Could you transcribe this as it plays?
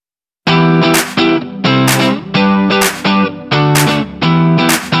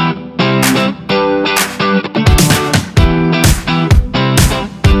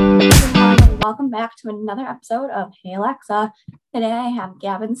to another episode of Hey Alexa. Today I have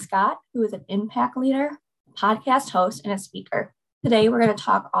Gavin Scott, who is an impact leader, podcast host, and a speaker. Today we're going to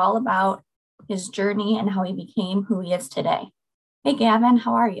talk all about his journey and how he became who he is today. Hey Gavin,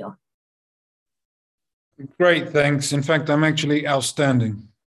 how are you? Great, thanks. In fact, I'm actually outstanding.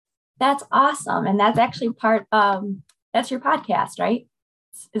 That's awesome. And that's actually that's your podcast, right?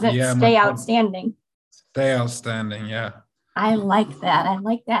 Is it Stay Outstanding? Stay Outstanding, yeah. I like that. I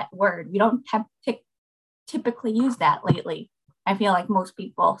like that word. We don't typically use that lately. I feel like most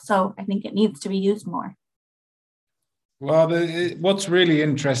people. So I think it needs to be used more. Well, what's really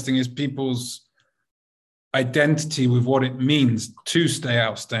interesting is people's identity with what it means to stay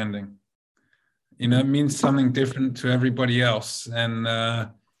outstanding. You know, it means something different to everybody else. And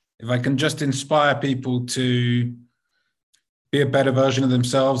if I can just inspire people to be a better version of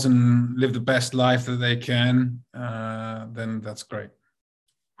themselves and live the best life that they can, then that's great.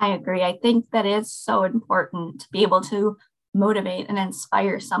 I agree. I think that is so important to be able to motivate and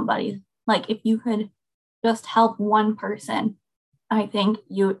inspire somebody. Like if you could just help one person, I think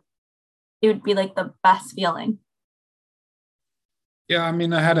it would be like the best feeling. Yeah, I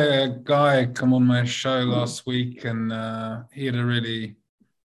mean, I had a guy come on my show last week and he had a really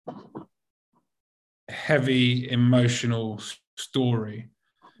heavy emotional story.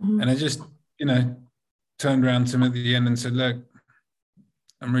 Mm-hmm. And I just, turned around to him at the end and said, look,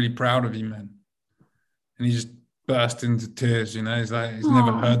 I'm really proud of you, man. And he just burst into tears, he's like, he's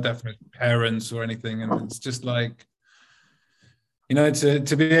never heard that from his parents or anything. And it's just like,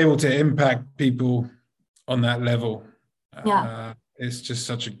 to be able to impact people on that level. Yeah. It's just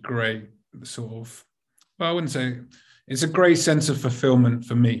such a great sort of, well, I wouldn't say, it's a great sense of fulfillment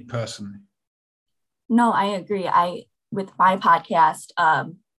for me personally. No, I agree. With my podcast,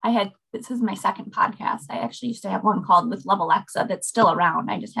 this is my second podcast. I actually used to have one called With Love Alexa that's still around.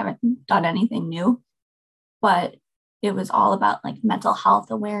 I just haven't done anything new, but it was all about like mental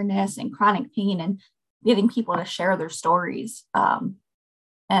health awareness and chronic pain and getting people to share their stories.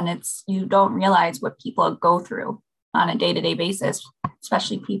 And you don't realize what people go through on a day-to-day basis,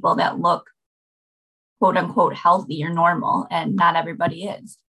 especially people that look quote unquote healthy or normal, and not everybody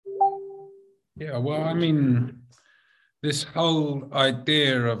is. Yeah, well, I mean, this whole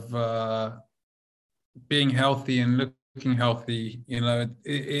idea of being healthy and looking healthy,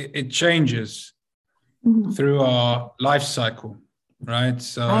 it changes through our life cycle, right?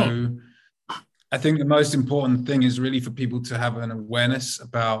 So right. I think the most important thing is really for people to have an awareness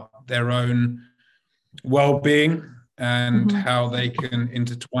about their own well-being and how they can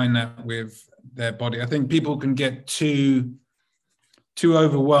intertwine that with their body. I think people can get too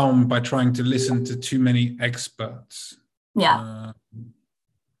overwhelmed by trying to listen to too many experts. Yeah.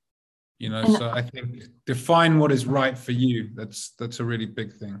 So I think define what is right for you. That's a really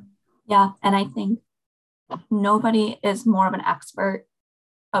big thing. Yeah. And I think nobody is more of an expert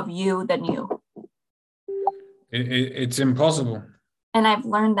of you than you. It's impossible. And I've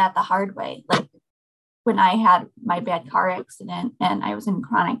learned that the hard way. Like when I had my bad car accident and I was in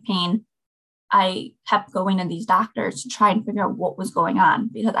chronic pain, I kept going to these doctors to try and figure out what was going on,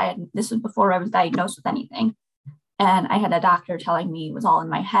 because this was before I was diagnosed with anything. And I had a doctor telling me it was all in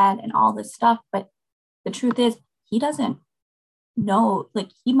my head and all this stuff. But the truth is, he doesn't know, like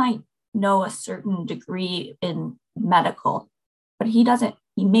he might know a certain degree in medical, but he doesn't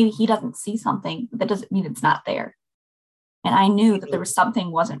see something, but that doesn't mean it's not there. And I knew that there was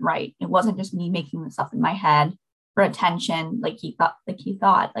something wasn't right. It wasn't just me making this up in my head for attention. Like he thought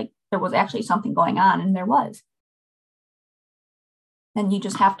there was actually something going on, and there was. And you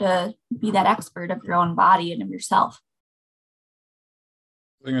just have to be that expert of your own body and of yourself.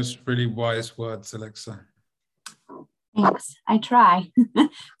 I think it's really wise words, Alexa. Thanks. I try.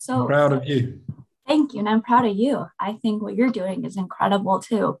 So I'm proud of you. Thank you. And I'm proud of you. I think what you're doing is incredible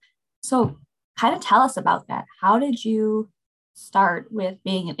too. So kind of tell us about that. How did you start with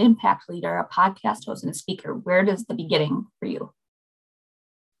being an impact leader, a podcast host, and a speaker? Where does the beginning for you?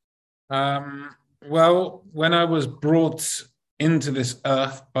 Well, when I was brought into this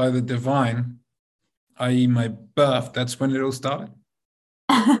earth by the divine, i.e. my birth, that's when it all started.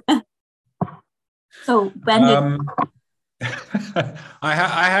 So when I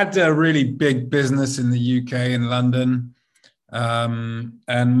had a really big business in the UK, in London,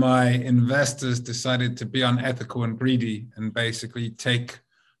 and my investors decided to be unethical and greedy and basically take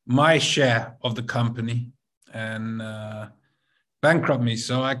my share of the company and bankrupt me.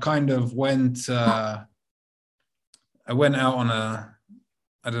 So I kind of went out on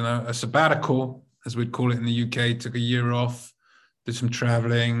a sabbatical, as we'd call it in the UK, took a year off, did some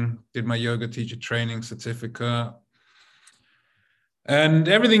traveling, did my yoga teacher training certificate, and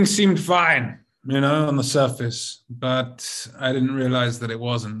everything seemed fine. on the surface, but I didn't realize that it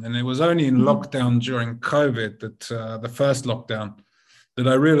wasn't. And it was only in lockdown during COVID, that the first lockdown, that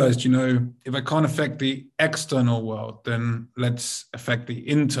I realized, if I can't affect the external world, then let's affect the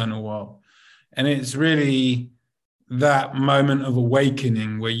internal world. And it's really that moment of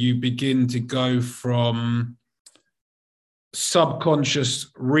awakening where you begin to go from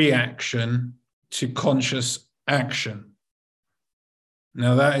subconscious reaction to conscious action.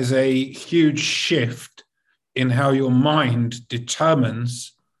 Now, that is a huge shift in how your mind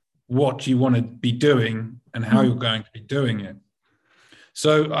determines what you want to be doing and how you're going to be doing it.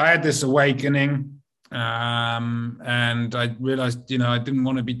 So I had this awakening, and I realized, I didn't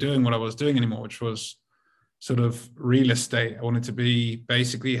want to be doing what I was doing anymore, which was sort of real estate. I wanted to be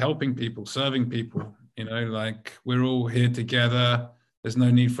basically helping people, serving people, like we're all here together. There's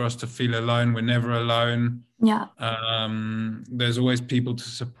no need for us to feel alone. We're never alone. Yeah. There's always people to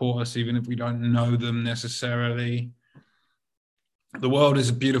support us, even if we don't know them necessarily. The world is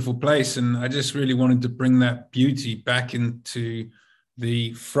a beautiful place, and I just really wanted to bring that beauty back into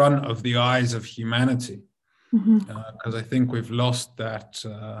the front of the eyes of humanity, because I think we've lost that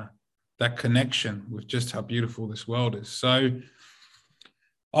connection with just how beautiful this world is. So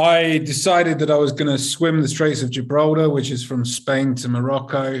I decided that I was going to swim the Straits of Gibraltar, which is from Spain to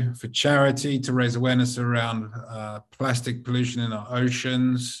Morocco, for charity, to raise awareness around plastic pollution in our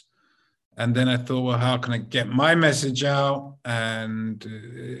oceans. And then I thought, well, how can I get my message out? And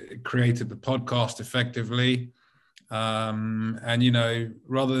created the podcast effectively. And,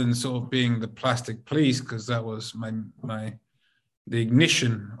 rather than sort of being the plastic police, because that was the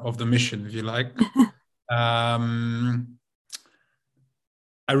ignition of the mission, if you like,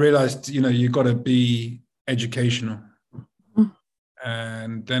 I realized, you've got to be educational.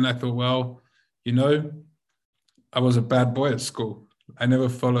 And then I thought, well, I was a bad boy at school. I never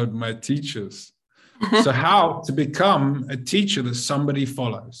followed my teachers. So how to become a teacher that somebody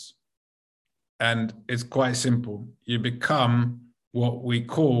follows? And it's quite simple. You become what we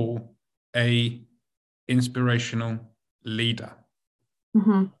call a inspirational leader.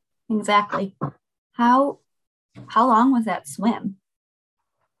 Exactly. How long was that swim?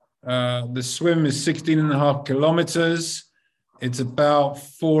 The swim is 16.5 kilometers. It's about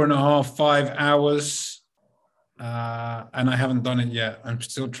 4.5, 5 hours. And I haven't done it yet. I'm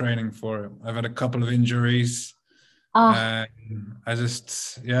still training for it. I've had a couple of injuries. And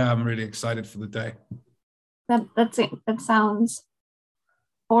I'm really excited for the day. That's it. That sounds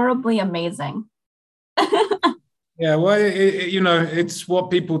horribly amazing. Yeah, well, it's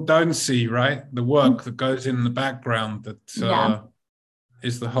what people don't see, right? The work that goes in the background that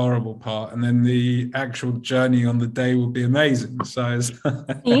is the horrible part, and then the actual journey on the day will be amazing. So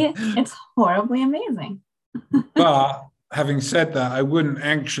it's horribly amazing. But having said that, I wouldn't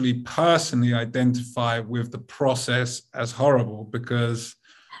actually personally identify with the process as horrible, because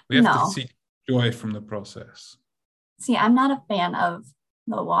we have to see joy from the process. See, I'm not a fan of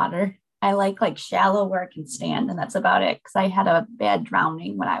the water. I like shallow where I can stand, and that's about it, because I had a bad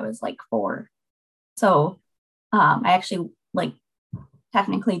drowning when I was 4. So I actually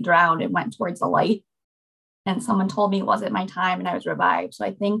technically drowned and went towards the light, and someone told me it wasn't my time and I was revived. So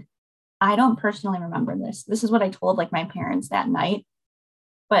I don't personally remember this. This is what I told my parents that night,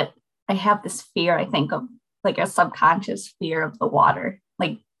 but I have this fear, I think, of a subconscious fear of the water,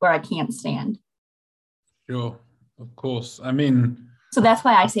 where I can't stand. Sure, of course. I mean, so that's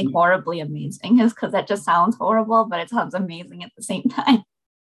why I say horribly amazing, is because that just sounds horrible, but it sounds amazing at the same time.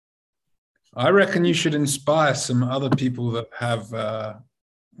 I reckon you should inspire some other people that have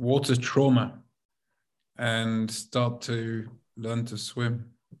water trauma and start to learn to swim.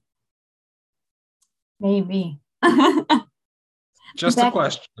 Maybe. Just a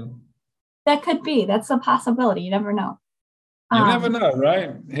question. That could be. That's a possibility. You never know. You never know,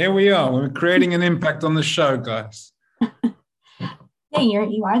 right? Here we are. We're creating an impact on the show, guys. Hey,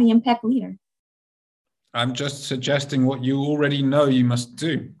 you are the impact leader. I'm just suggesting what you already know you must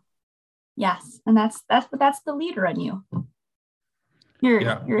do. Yes, and that's the leader in you. You're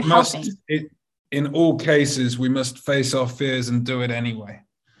helping. In all cases, we must face our fears and do it anyway.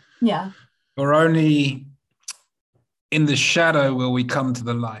 Yeah. Or only in the shadow will we come to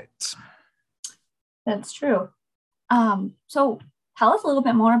the light. That's true. So tell us a little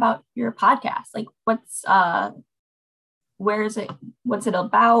bit more about your podcast. Where is it? What's it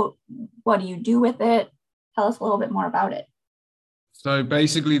about? What do you do with it? Tell us a little bit more about it. So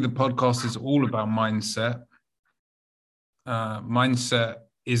basically, the podcast is all about mindset. Mindset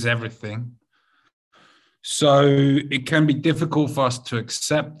is everything. So it can be difficult for us to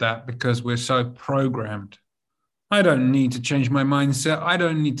accept that, because we're so programmed. I don't need to change my mindset. I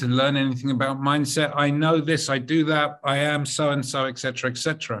don't need to learn anything about mindset. I know this, I do that, I am so-and-so, etc.,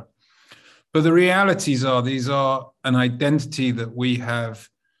 etc. But the realities are, these are an identity that we have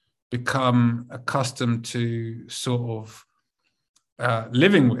become accustomed to sort of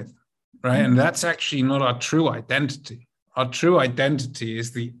living with, right? And that's actually not our true identity. Our true identity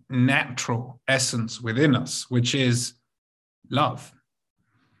is the natural essence within us, which is love.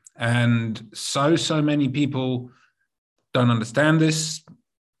 And so many people don't understand this,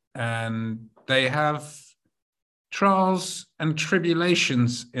 and they have trials and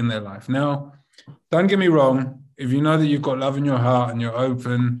tribulations in their life. Now, don't get me wrong, if you know that you've got love in your heart and you're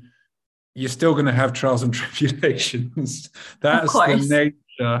open, you're still going to have trials and tribulations. That's the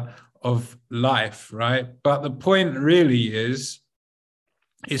nature of life, right? But the point really is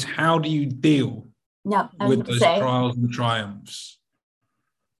how do you deal with those trials and triumphs?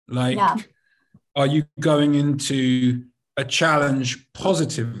 Like, are you going into a challenge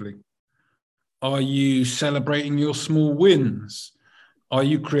positively? Are you celebrating your small wins? Are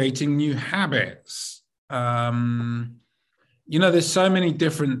you creating new habits? There's so many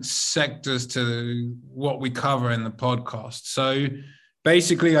different sectors to what we cover in the podcast. So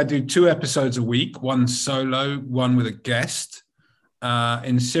basically, I do 2 episodes a week, one solo, one with a guest.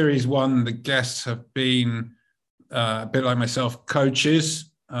 In series 1, the guests have been a bit like myself,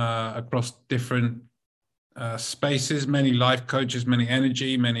 coaches across different spaces, many life coaches, many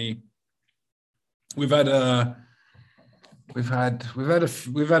energy, many. We've had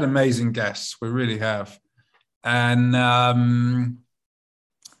amazing guests. We really have. And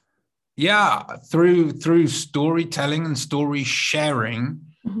through storytelling and story sharing,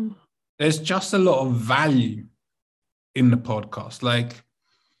 there's just a lot of value in the podcast. Like,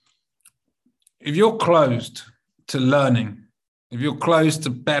 if you're closed to learning, if you're closed to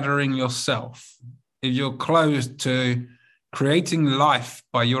bettering yourself, if you're closed to creating life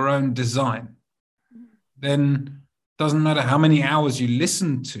by your own design, then it doesn't matter how many hours you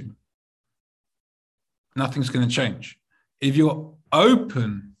listen to, nothing's going to change. If you're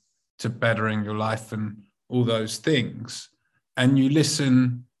open to bettering your life and all those things, and you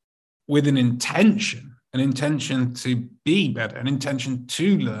listen with an intention to be better, an intention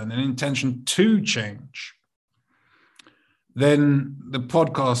to learn, an intention to change, then the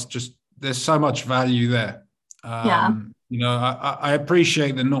podcast there's so much value there. I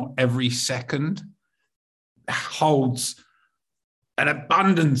appreciate that not every second holds an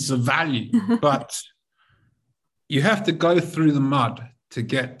abundance of value, but you have to go through the mud to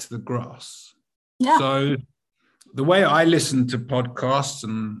get to the grass. Yeah. So the way I listen to podcasts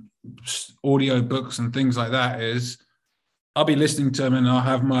and audio books and things like that is I'll be listening to them and I'll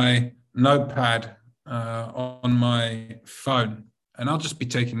have my notepad on my phone and I'll just be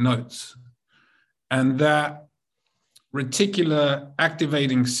taking notes. And that reticular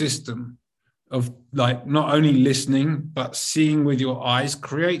activating system of like not only listening, but seeing with your eyes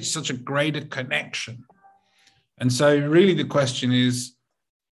creates such a greater connection. And so really the question is,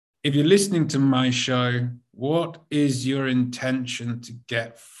 if you're listening to my show, what is your intention to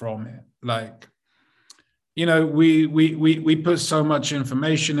get from it? Like, we put so much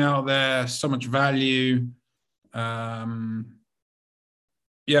information out there, so much value. I've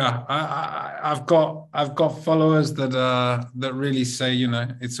got followers that really say,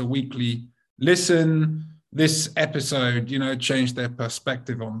 it's a weekly listen. This episode, changed their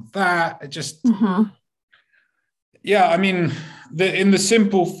perspective on that. It just, in the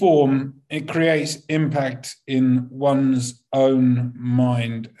simple form, it creates impact in one's own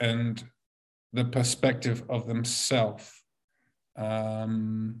mind and the perspective of themselves. How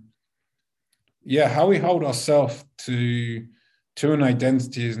we hold ourselves to an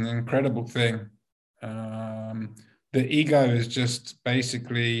identity is an incredible thing. The ego is just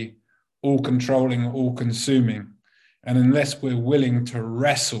basically all controlling, all consuming. And unless we're willing to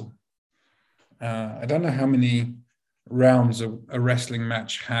wrestle, I don't know how many rounds a wrestling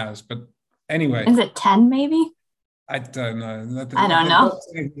match has, but anyway. Is it 10 maybe? I don't know. I don't know.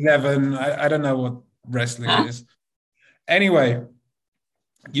 11. I don't know what wrestling is. Anyway,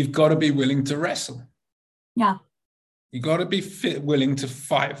 you've got to be willing to wrestle. Yeah. You've got to be willing to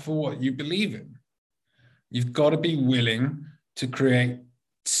fight for what you believe in. You've got to be willing to create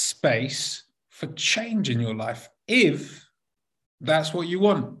space for change in your life, if that's what you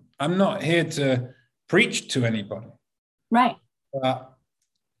want. I'm not here to preach to anybody. Right. But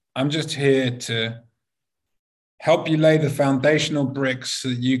I'm just here to help you lay the foundational bricks so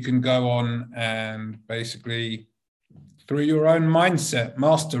that you can go on and basically, through your own mindset,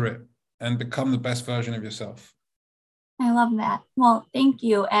 master it and become the best version of yourself. I love that. Well, thank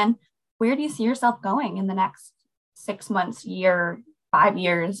you. And where do you see yourself going in the next 6 months, year, 5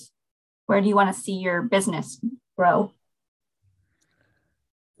 years? Where do you want to see your business grow?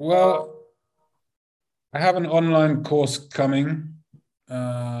 Well, I have an online course coming.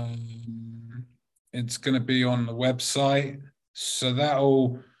 It's going to be on the website. So that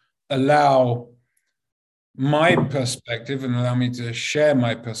will allow my perspective and allow me to share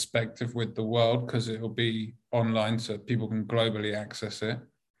my perspective with the world, because it will be online so people can globally access it.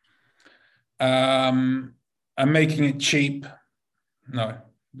 I'm making it cheap. No,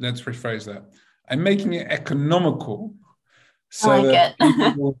 let's rephrase that. I'm making it economical so that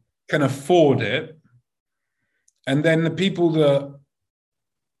people can afford it. And then the people that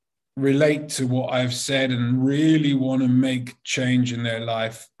relate to what I've said and really want to make change in their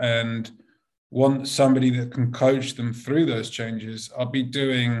life and want somebody that can coach them through those changes, I'll be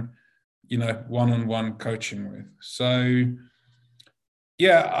doing, one-on-one coaching with. So,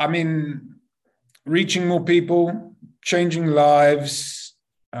 yeah, I mean, reaching more people, changing lives,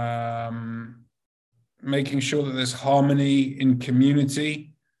 making sure that there's harmony in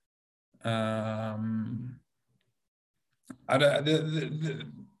community.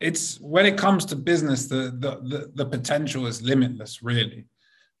 It's when it comes to business, the potential is limitless, really.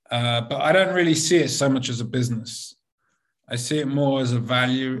 But I don't really see it so much as a business. I see it more as a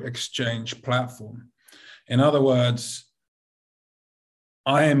value exchange platform. In other words,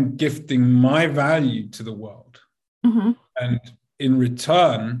 I am gifting my value to the world. Mm-hmm. And in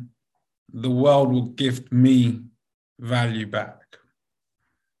return, the world will gift me value back.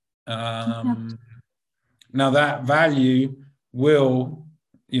 Now that value will,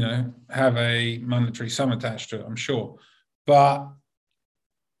 have a monetary sum attached to it, I'm sure. But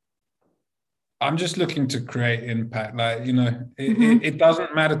I'm just looking to create impact. It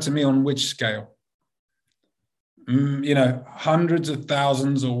doesn't matter to me on which scale. Hundreds of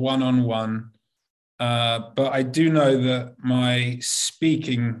thousands or one-on-one. But I do know that my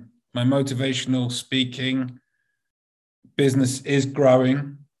motivational speaking business is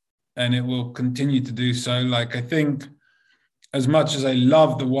growing, and it will continue to do so. Like, I think as much as I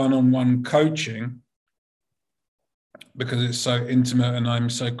love the one-on-one coaching, because it's so intimate and I'm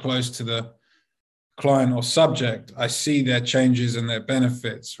so close to the client or subject, I see their changes and their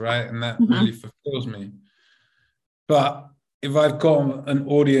benefits, right? And that really fulfills me. But if I've got an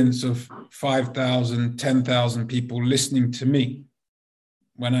audience of 5,000, 10,000 people listening to me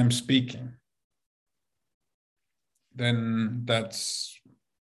when I'm speaking, then that's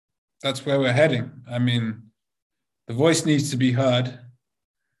where we're heading. I mean, the voice needs to be heard.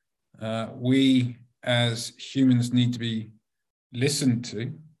 We as humans need to be listened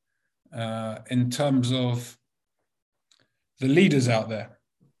to in terms of the leaders out there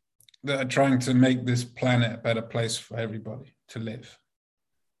that are trying to make this planet a better place for everybody to live.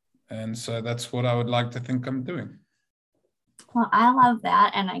 And so that's what I would like to think I'm doing. Well, I love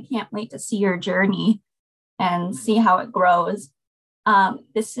that. And I can't wait to see your journey and see how it grows.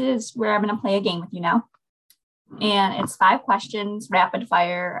 This is where I'm going to play a game with you now. And it's 5 questions, rapid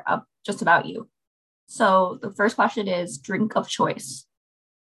fire, just about you. So the first question is drink of choice.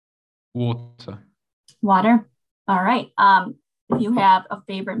 Water. Water. All right. If you have a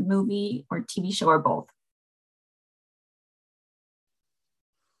favorite movie or TV show or both.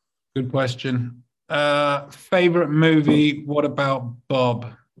 Good question. Favorite movie, What About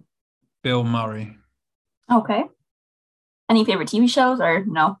Bob? Bill Murray. Okay. Any favorite TV shows or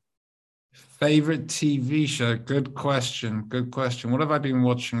no? Favorite TV show? Good question. Good question. What have I been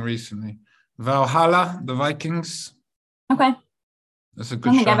watching recently? Valhalla, the Vikings. Okay. That's a good show.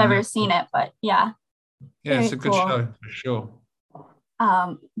 I don't think I've ever seen it, but yeah. Yeah, it's a good show for sure.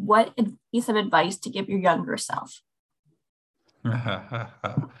 What piece of advice to give your younger self? The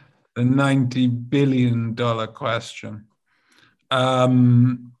 $90 billion question.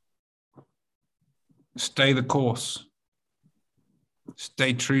 Stay the course.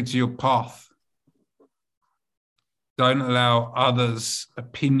 Stay true to your path. Don't allow others'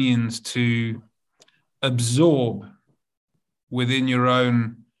 opinions to absorb within your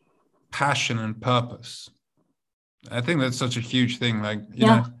own passion and purpose. I think that's such a huge thing. Like, you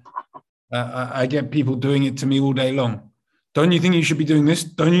know, I get people doing it to me all day long. Don't you think you should be doing this?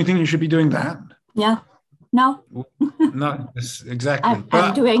 Don't you think you should be doing that? Yeah. No. No, exactly.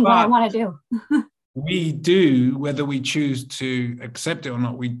 I'm doing what I want to do. We do, whether we choose to accept it or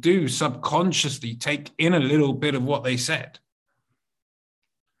not, we do subconsciously take in a little bit of what they said.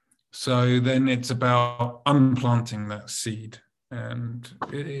 So then it's about unplanting that seed. And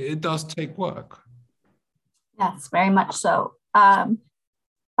it does take work. Yes, very much so. 5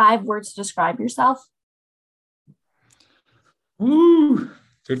 words to describe yourself. Ooh,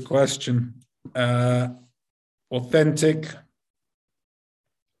 good question. authentic,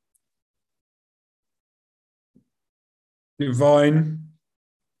 divine,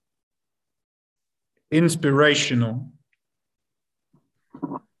 inspirational,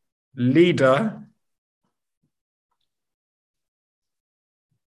 leader,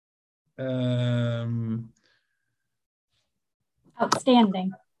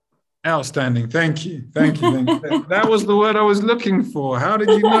 Outstanding. Outstanding. Thank you. Thank you. Thank you. That was the word I was looking for. How did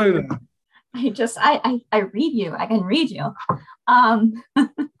you know that? I read you. I can read you.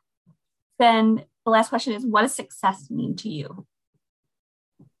 Then the last question is, what does success mean to you?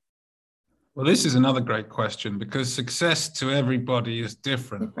 Well, this is another great question because success to everybody is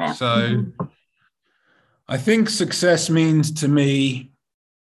different. So Mm-hmm. I think success means to me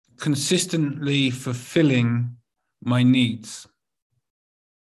consistently fulfilling my needs.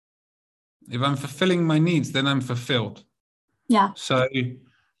 If I'm fulfilling my needs, then I'm fulfilled. Yeah. So,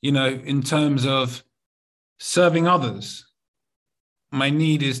 in terms of serving others, my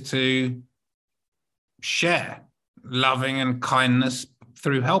need is to share loving and kindness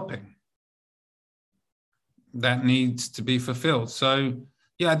through helping. That needs to be fulfilled. So,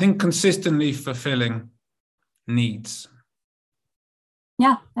 yeah, I think consistently fulfilling needs.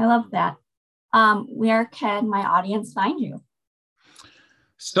 Yeah, I love that. Where can my audience find you?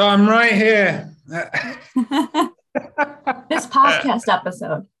 So I'm right here. This podcast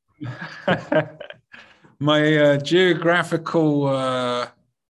episode. My geographical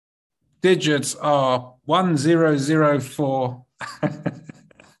digits are 1004.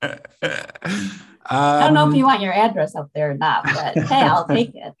 I don't know if you want your address up there or not, but hey, I'll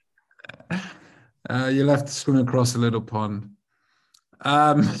take it. You'll have to swim across a little pond.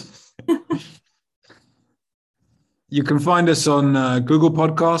 You can find us on Google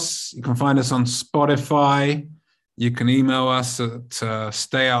Podcasts. You can find us on Spotify. You can email us at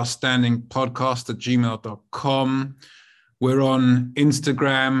stayoutstandingpodcast@gmail.com. We're on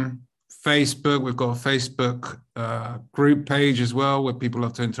Instagram, Facebook. We've got a Facebook group page as well where people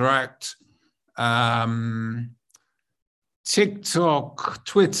love to interact. TikTok,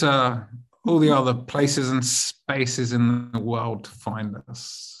 Twitter, all the other places and spaces in the world to find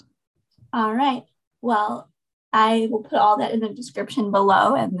us. All right. Well, I will put all that in the description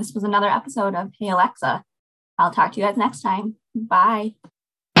below. And this was another episode of Hey Alexa. I'll talk to you guys next time. Bye.